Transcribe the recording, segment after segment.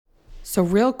So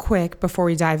real quick, before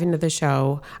we dive into the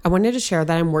show, I wanted to share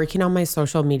that I'm working on my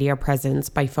social media presence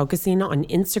by focusing on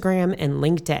Instagram and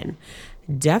LinkedIn.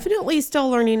 Definitely still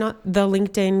learning the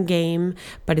LinkedIn game,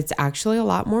 but it's actually a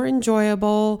lot more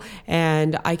enjoyable,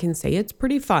 and I can say it's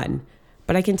pretty fun.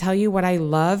 But I can tell you what I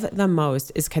love the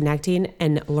most is connecting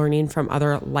and learning from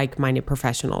other like-minded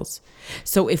professionals.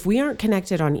 So if we aren't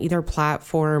connected on either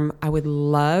platform, I would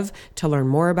love to learn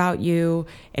more about you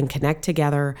and connect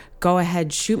together. Go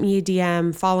ahead, shoot me a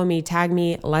DM, follow me, tag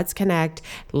me, let's connect.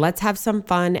 Let's have some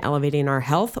fun elevating our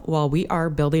health while we are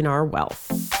building our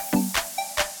wealth.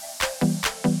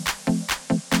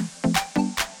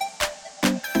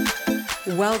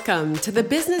 Welcome to the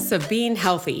business of being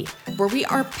healthy, where we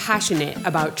are passionate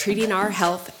about treating our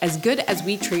health as good as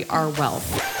we treat our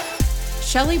wealth.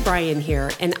 Shelly Bryan here,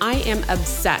 and I am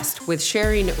obsessed with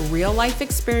sharing real life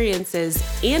experiences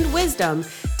and wisdom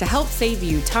to help save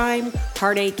you time,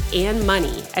 heartache, and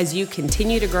money as you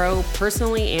continue to grow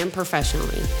personally and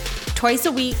professionally. Twice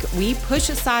a week, we push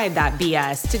aside that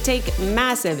BS to take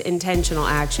massive intentional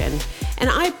action. And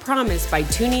I promise by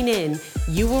tuning in,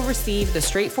 you will receive the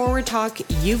straightforward talk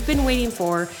you've been waiting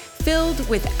for, filled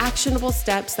with actionable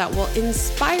steps that will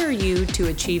inspire you to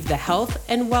achieve the health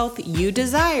and wealth you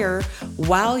desire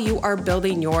while you are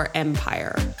building your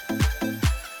empire.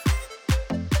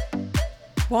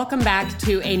 Welcome back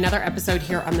to another episode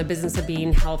here on the business of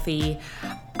being healthy.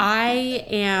 I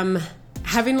am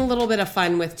having a little bit of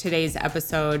fun with today's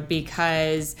episode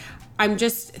because I'm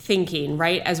just thinking,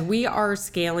 right, as we are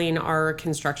scaling our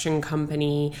construction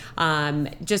company,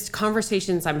 just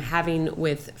conversations I'm having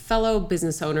with fellow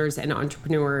business owners and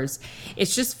entrepreneurs.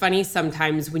 It's just funny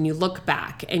sometimes when you look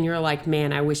back and you're like,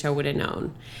 man, I wish I would have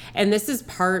known. And this is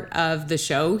part of the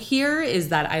show here, is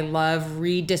that I love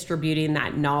redistributing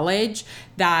that knowledge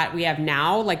that we have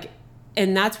now,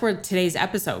 and that's where today's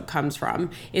episode comes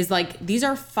from, is these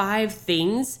are 5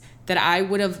 things that I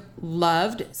would have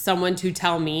loved someone to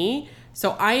tell me.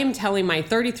 So I am telling my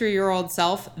 33-year-old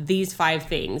self these 5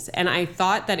 things. And I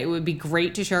thought that it would be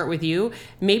great to share it with you.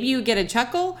 Maybe you get a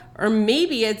chuckle, or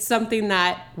maybe it's something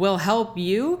that will help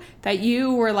you, that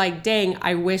you were like, dang,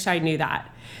 I wish I knew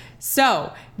that.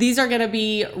 So these are going to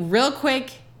be real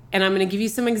quick, and I'm going to give you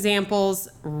some examples,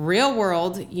 real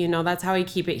world. That's how I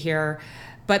keep it here.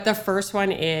 But the first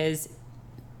one is,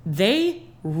 they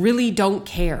really don't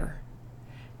care.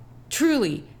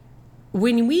 Truly,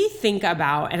 when we think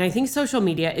about, and I think social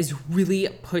media is really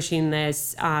pushing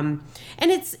this, and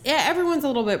everyone's a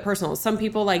little bit personal. Some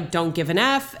people don't give an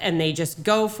F and they just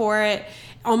go for it,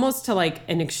 almost to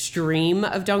an extreme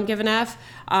of don't give an F.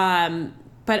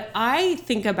 But I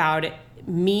think about it,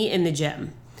 me in the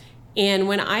gym. And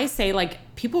when I say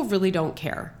people really don't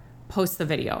care, post the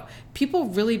video. People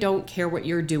really don't care what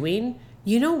you're doing.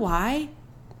 You know why?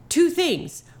 2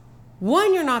 things.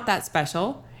 1, you're not that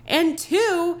special. And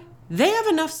 2, they have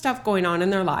enough stuff going on in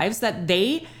their lives that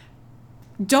they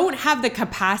don't have the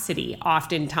capacity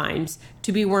oftentimes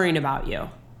to be worrying about you.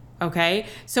 Okay?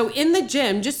 So in the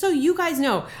gym, just so you guys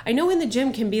know, I know in the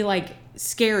gym can be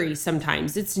scary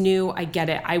sometimes. It's new. I get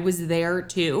it. I was there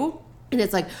too. And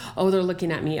it's oh, they're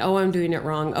looking at me. Oh, I'm doing it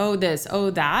wrong. Oh, this, oh,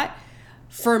 that.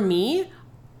 For me,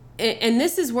 and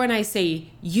this is when I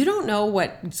say, you don't know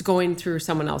what's going through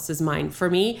someone else's mind. For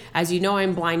me, as you know,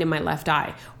 I'm blind in my left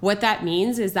eye. What that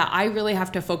means is that I really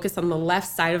have to focus on the left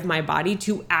side of my body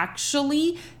to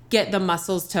actually get the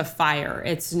muscles to fire.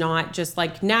 It's not just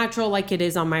natural like it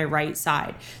is on my right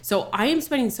side. So I am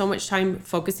spending so much time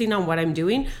focusing on what I'm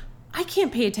doing. I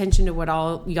can't pay attention to what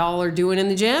all y'all are doing in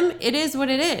the gym. It is what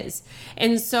it is.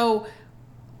 And so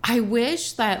I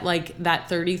wish that that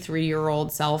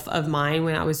 33-year-old self of mine,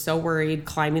 when I was so worried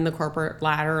climbing the corporate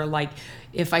ladder,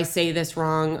 if I say this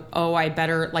wrong, oh, I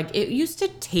better, it used to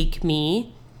take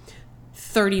me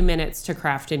 30 minutes to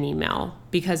craft an email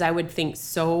because I would think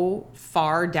so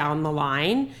far down the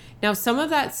line. Now, some of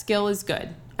that skill is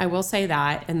good. I will say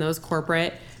that. And those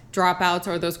corporate dropouts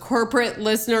or those corporate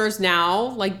listeners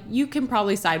now, you can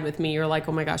probably side with me. You're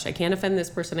oh my gosh, I can't offend this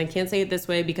person. I can't say it this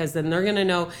way because then they're going to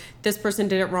know this person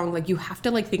did it wrong. You have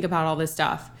to think about all this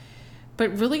stuff.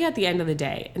 But really at the end of the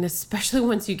day, and especially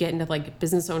once you get into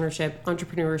business ownership,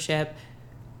 entrepreneurship,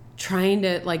 trying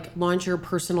to launch your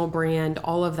personal brand,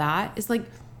 all of that is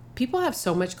people have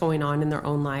so much going on in their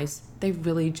own lives. They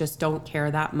really just don't care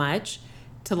that much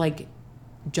to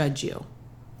judge you.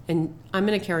 And I'm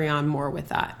going to carry on more with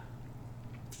that.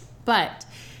 But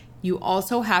you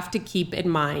also have to keep in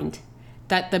mind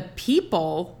that the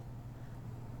people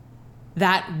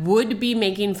that would be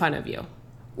making fun of you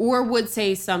or would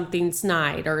say something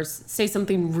snide or say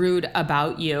something rude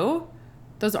about you,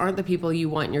 those aren't the people you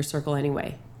want in your circle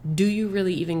anyway. do you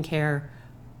really even care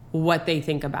what they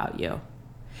think about you?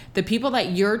 The people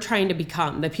that you're trying to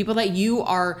become, the people that you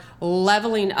are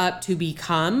leveling up to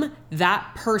become,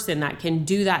 that person that can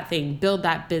do that thing, build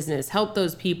that business, help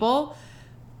those people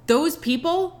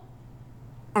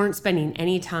aren't spending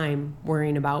any time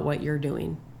worrying about what you're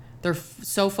doing. They're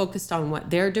so focused on what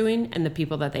they're doing and the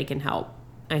people that they can help.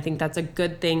 I think that's a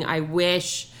good thing. I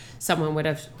wish someone would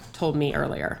have told me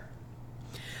earlier.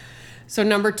 So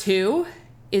number 2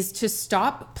 is to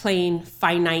stop playing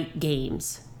finite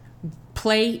games.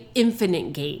 Play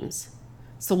infinite games.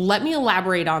 So let me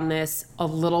elaborate on this a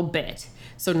little bit.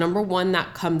 So number 1,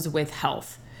 that comes with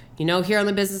health. Here on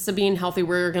the Business of Being Healthy,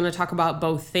 we're going to talk about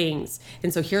both things.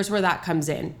 And so here's where that comes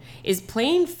in. Is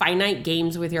playing finite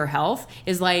games with your health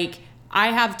is like, I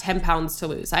have 10 pounds to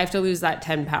lose. I have to lose that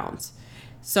 10 pounds.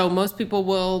 So most people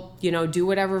will, do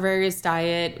whatever various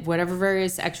diet, whatever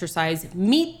various exercise,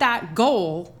 meet that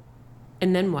goal.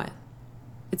 And then what?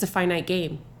 It's a finite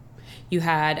game. You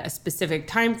had a specific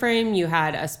time frame, you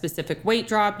had a specific weight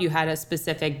drop, you had a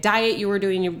specific diet you were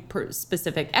doing, your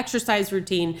specific exercise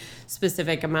routine,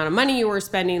 specific amount of money you were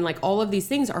spending. Like, all of these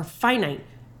things are finite.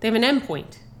 They have an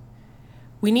endpoint.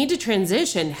 We need to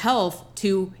transition health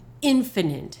to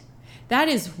infinite. That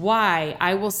is why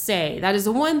I will say that is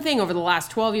the one thing over the last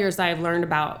 12 years that I've learned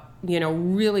about,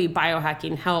 really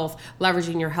biohacking health,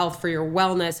 leveraging your health for your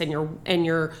wellness and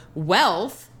your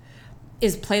wealth,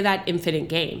 is play that infinite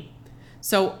game.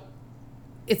 So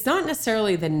it's not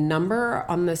necessarily the number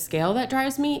on the scale that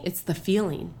drives me, it's the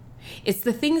feeling. It's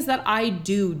the things that I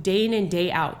do day in and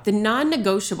day out, the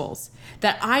non-negotiables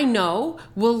that I know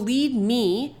will lead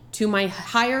me to my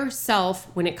higher self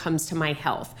when it comes to my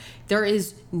health. There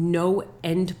is no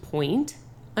end point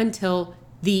until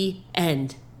the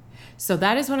end. So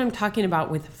that is what I'm talking about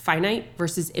with finite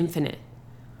versus infinite.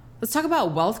 Let's talk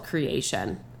about wealth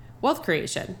creation. Wealth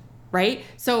creation. Right?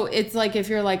 So it's like, if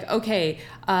you're like, okay,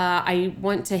 I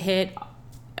want to hit,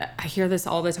 I hear this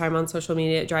all the time on social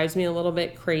media. It drives me a little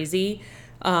bit crazy.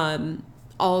 I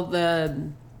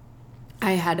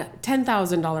had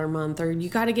 $10,000 a month, or you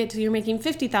got to get to, you're making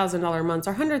 $50,000 months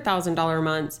or $100,000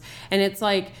 months. And it's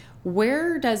like,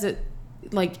 where does it,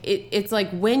 like, it's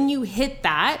like, when you hit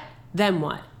that, then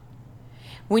what?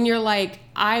 When you're like,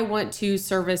 I want to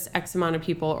service X amount of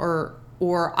people, or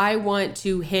I want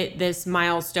to hit this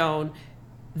milestone,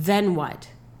 then what?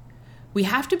 We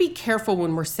have to be careful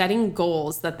when we're setting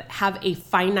goals that have a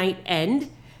finite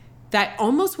end, that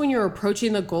almost when you're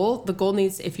approaching the goal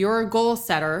needs, if you're a goal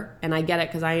setter, and I get it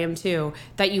because I am too,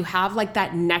 that you have like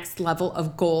that next level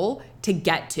of goal to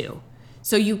get to.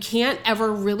 So you can't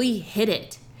ever really hit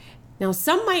it. Now,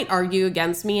 some might argue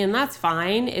against me, and that's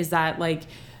fine, is that like,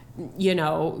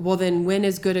 well, then when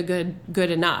is good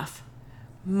enough?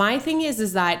 My thing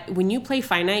is that when you play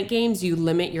finite games, you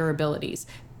limit your abilities.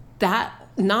 That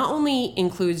not only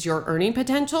includes your earning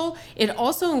potential, it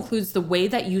also includes the way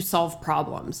that you solve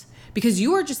problems, because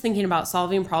you are just thinking about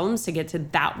solving problems to get to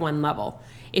that one level.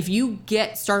 If you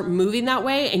start moving that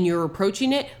way and you're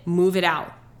approaching it, move it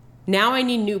out. Now I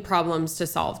need new problems to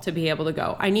solve to be able to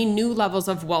go. I need new levels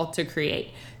of wealth to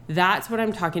create. That's what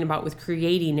I'm talking about with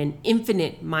creating an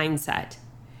infinite mindset.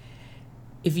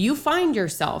 If you find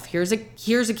yourself, here's a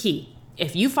key.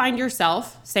 If you find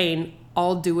yourself saying,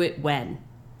 I'll do it when,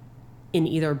 in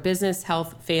either business,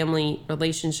 health, family,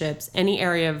 relationships, any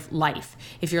area of life,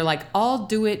 if you're like, I'll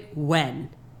do it when,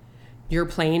 you're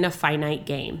playing a finite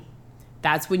game.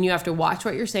 That's when you have to watch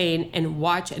what you're saying and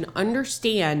watch and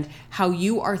understand how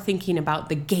you are thinking about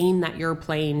the game that you're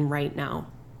playing right now.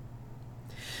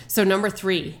 So number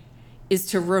 3 is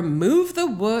to remove the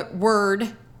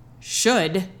word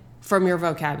should from your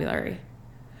vocabulary.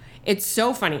 It's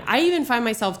so funny. I even find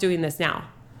myself doing this now.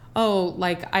 Oh,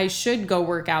 like, I should go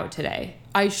work out today.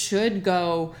 I should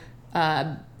go,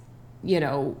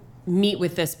 meet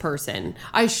with this person.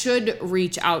 I should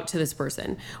reach out to this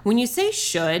person. When you say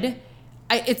should,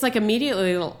 it's like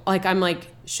immediately, like, I'm like,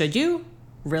 should you?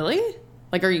 Really?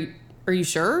 Like, are you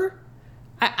sure?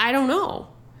 I don't know.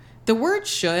 The word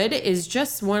should is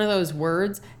just one of those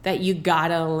words that you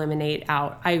gotta eliminate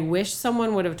out. I wish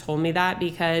someone would have told me that,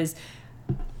 because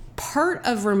part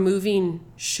of removing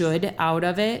should out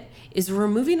of it is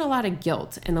removing a lot of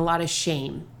guilt and a lot of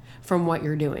shame from what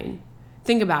you're doing.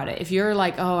 Think about it. If you're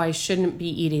like, oh, I shouldn't be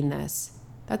eating this,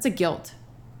 that's a guilt.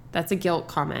 That's a guilt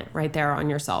comment right there on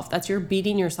yourself. You're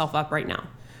beating yourself up right now.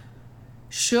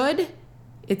 Should,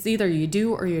 it's either you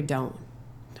do or you don't,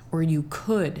 or you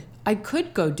could. I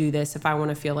could go do this if I want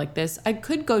to feel like this. I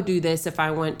could go do this if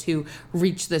I want to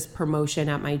reach this promotion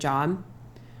at my job.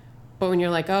 But when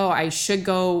you're like, oh, I should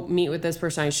go meet with this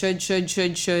person, I should,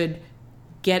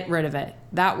 get rid of it.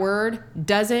 That word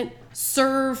doesn't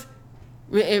serve,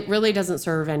 it really doesn't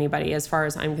serve anybody as far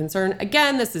as I'm concerned.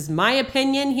 Again, this is my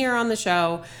opinion here on the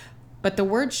show, but the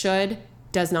word should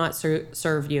does not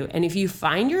serve you. And if you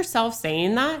find yourself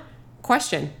saying that,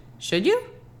 question, should you?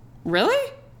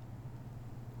 Really?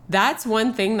 That's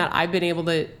one thing that I've been able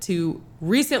to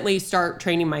recently start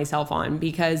training myself on,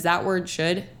 because that word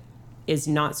should is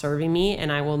not serving me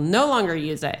and I will no longer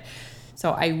use it.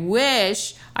 So I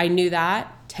wish I knew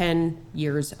that 10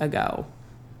 years ago.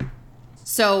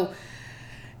 So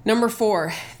number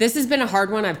 4, this has been a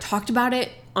hard one. I've talked about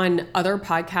it on other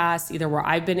podcasts, either where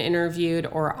I've been interviewed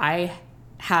or I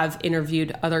have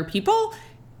interviewed other people,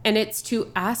 and it's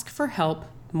to ask for help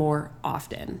more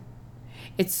often.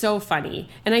 It's so funny.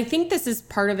 And I think this is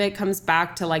part of it comes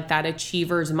back to like that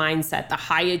achiever's mindset. The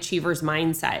high achiever's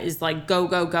mindset is like, go,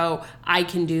 go, go. I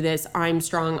can do this. I'm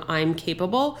strong. I'm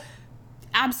capable.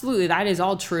 Absolutely. That is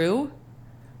all true.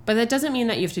 But that doesn't mean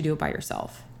that you have to do it by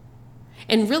yourself.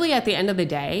 And really at the end of the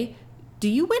day, do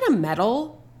you win a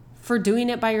medal for doing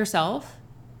it by yourself?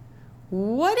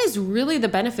 What is really the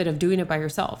benefit of doing it by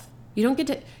yourself? You're going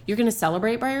to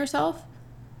celebrate by yourself?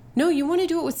 No, you want to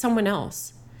do it with someone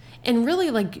else. And really,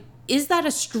 like, is that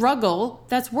a struggle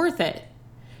that's worth it?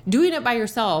 Doing it by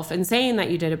yourself and saying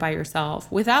that you did it by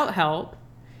yourself without help,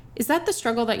 is that the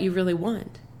struggle that you really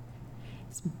want?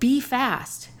 Be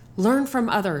fast, learn from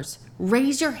others,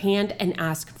 raise your hand and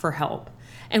ask for help.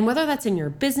 And whether that's in your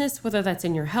business, whether that's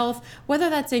in your health, whether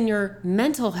that's in your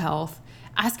mental health,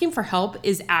 asking for help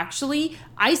is actually,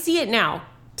 I see it now.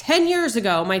 10 years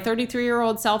ago, my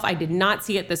 33-year-old self, I did not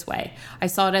see it this way. I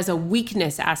saw it as a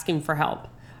weakness asking for help.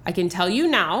 I can tell you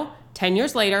now, 10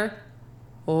 years later,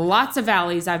 lots of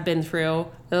valleys I've been through,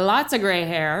 lots of gray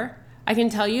hair. I can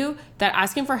tell you that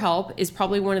asking for help is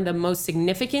probably one of the most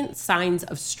significant signs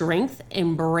of strength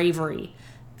and bravery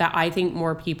that I think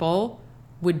more people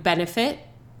would benefit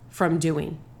from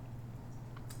doing.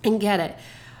 And get it.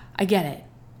 I get it.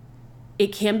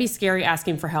 It can be scary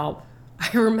asking for help.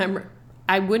 I remember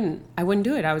I wouldn't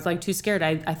do it. I was like too scared.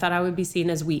 I thought I would be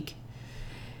seen as weak.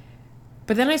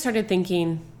 But then I started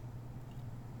thinking,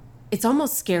 it's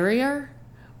almost scarier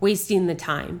wasting the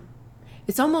time.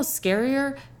 It's almost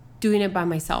scarier doing it by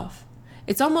myself.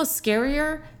 It's almost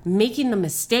scarier making the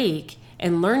mistake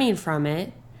and learning from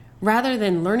it rather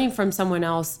than learning from someone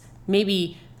else,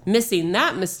 maybe missing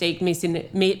that mistake,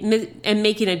 and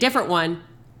making a different one,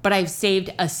 but I've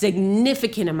saved a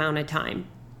significant amount of time.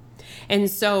 And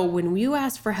so when you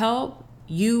ask for help,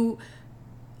 you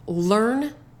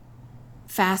learn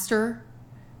faster,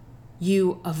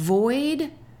 you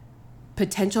avoid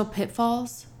potential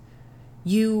pitfalls,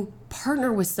 you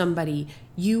partner with somebody,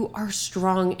 you are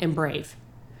strong and brave.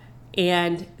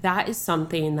 And that is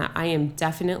something that I am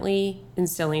definitely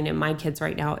instilling in my kids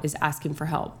right now, is asking for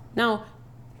help. Now,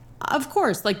 of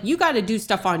course, like, you got to do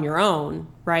stuff on your own,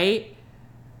 right?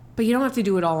 But you don't have to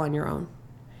do it all on your own.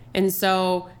 And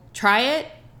so try it,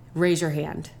 raise your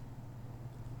hand.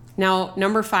 Now,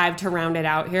 number 5 to round it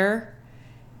out here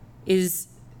is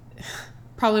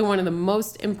probably one of the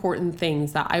most important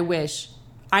things that I wish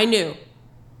I knew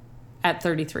at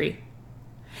 33.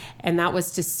 And that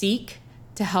was to seek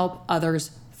to help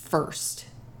others first.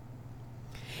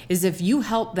 Is if you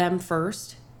help them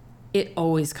first, it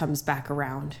always comes back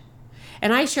around.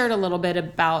 And I shared a little bit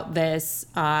about this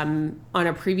on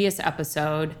a previous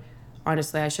episode.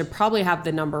 Honestly, I should probably have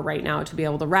the number right now to be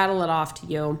able to rattle it off to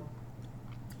you.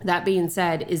 That being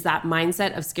said, is that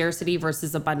mindset of scarcity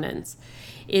versus abundance.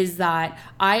 Is that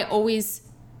I always,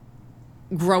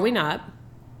 growing up,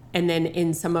 and then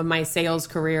in some of my sales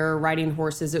career, riding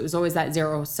horses, it was always that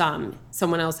zero sum.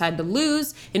 Someone else had to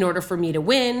lose in order for me to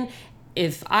win.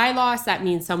 If I lost, that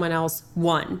means someone else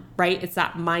won, right? It's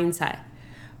that mindset.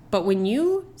 But when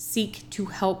you seek to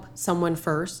help someone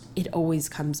first, it always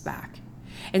comes back.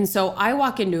 And so I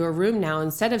walk into a room now,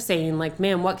 instead of saying like,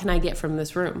 man, what can I get from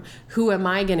this room? Who am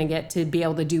I going to get to be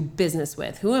able to do business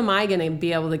with? Who am I going to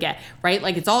be able to get, right?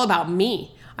 Like, it's all about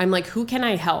me. I'm like, who can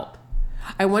I help?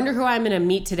 I wonder who I'm going to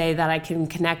meet today that I can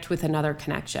connect with another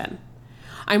connection.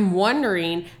 I'm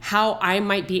wondering how I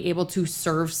might be able to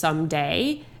serve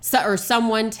someday, or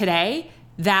someone today,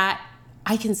 that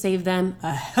I can save them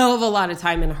a hell of a lot of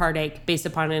time and heartache based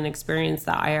upon an experience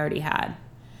that I already had.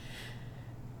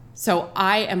 So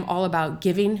I am all about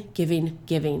giving, giving,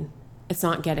 giving. It's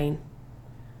not getting.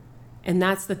 And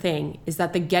that's the thing, is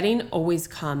that the getting always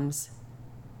comes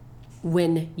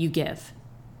when you give.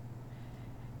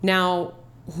 Now,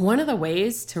 one of the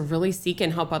ways to really seek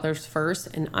and help others first,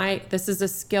 and this is a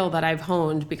skill that I've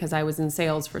honed because I was in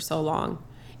sales for so long,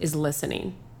 is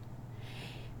listening.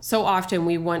 So often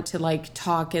we want to like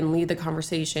talk and lead the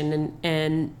conversation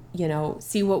and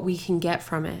see what we can get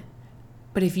from it.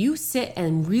 But if you sit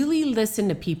and really listen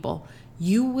to people,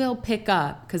 you will pick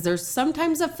up, because there's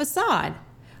sometimes a facade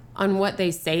on what they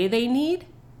say they need,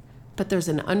 but there's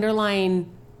an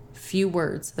underlying few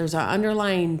words. There's an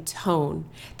underlying tone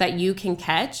that you can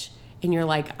catch, and you're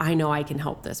like, I know I can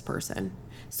help this person.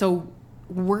 So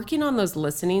working on those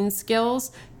listening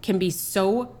skills can be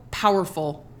so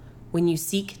powerful when you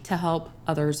seek to help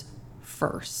others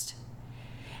first.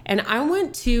 And I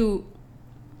want to,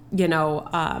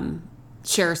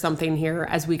 share something here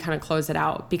as we kind of close it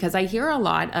out, because I hear a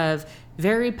lot of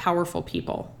very powerful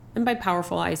people. And by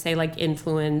powerful, I say like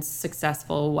influence,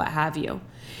 successful, what have you.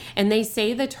 And they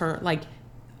say the term, like,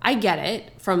 I get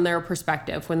it from their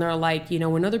perspective when they're like,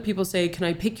 when other people say, can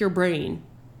I pick your brain?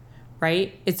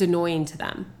 Right? It's annoying to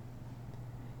them.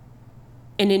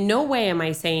 And in no way am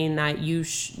I saying that you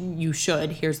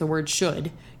should, here's the word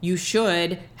should, you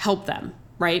should help them,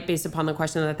 right? Based upon the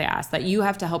question that they asked, that you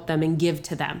have to help them and give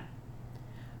to them.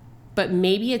 But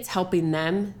maybe it's helping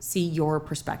them see your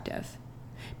perspective.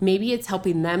 Maybe it's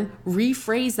helping them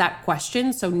rephrase that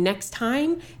question so next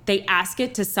time they ask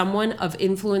it to someone of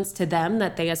influence to them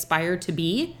that they aspire to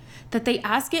be, that they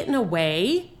ask it in a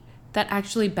way that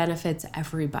actually benefits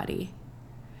everybody.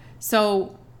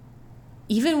 So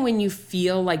even when you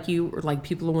feel like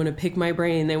people want to pick my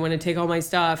brain, they want to take all my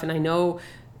stuff, and I know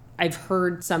I've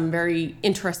heard some very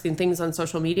interesting things on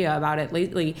social media about it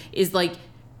lately, is like,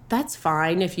 that's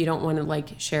fine if you don't want to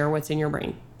like share what's in your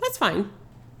brain. That's fine.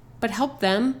 But help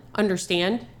them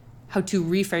understand how to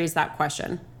rephrase that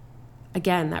question.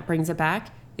 Again, that brings it back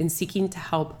in seeking to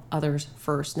help others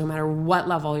first, no matter what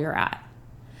level you're at.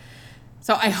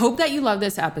 So I hope that you love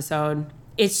this episode.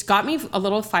 It's got me a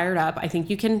little fired up. I think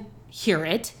you can hear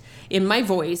it in my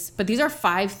voice, but these are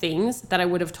 5 things that I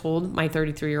would have told my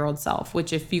 33-year-old self,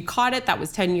 which if you caught it, that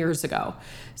was 10 years ago.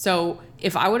 So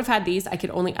if I would have had these, I could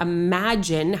only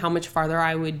imagine how much farther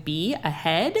I would be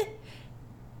ahead.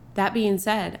 That being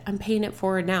said, I'm paying it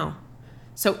forward now.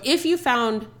 So if you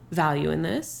found value in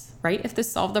this, right? If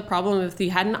this solved the problem, if you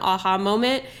had an aha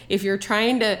moment, if you're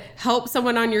trying to help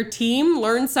someone on your team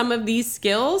learn some of these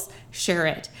skills, share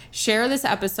it. Share this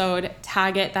episode,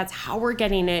 tag it. That's how we're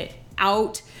getting it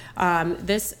out.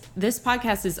 This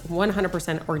podcast is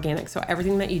 100% organic. So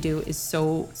everything that you do is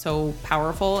so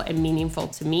powerful and meaningful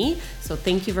to me. So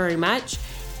thank you very much.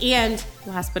 And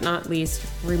last but not least,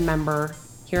 remember,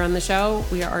 here on the show,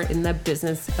 we are in the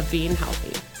business of being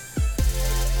healthy.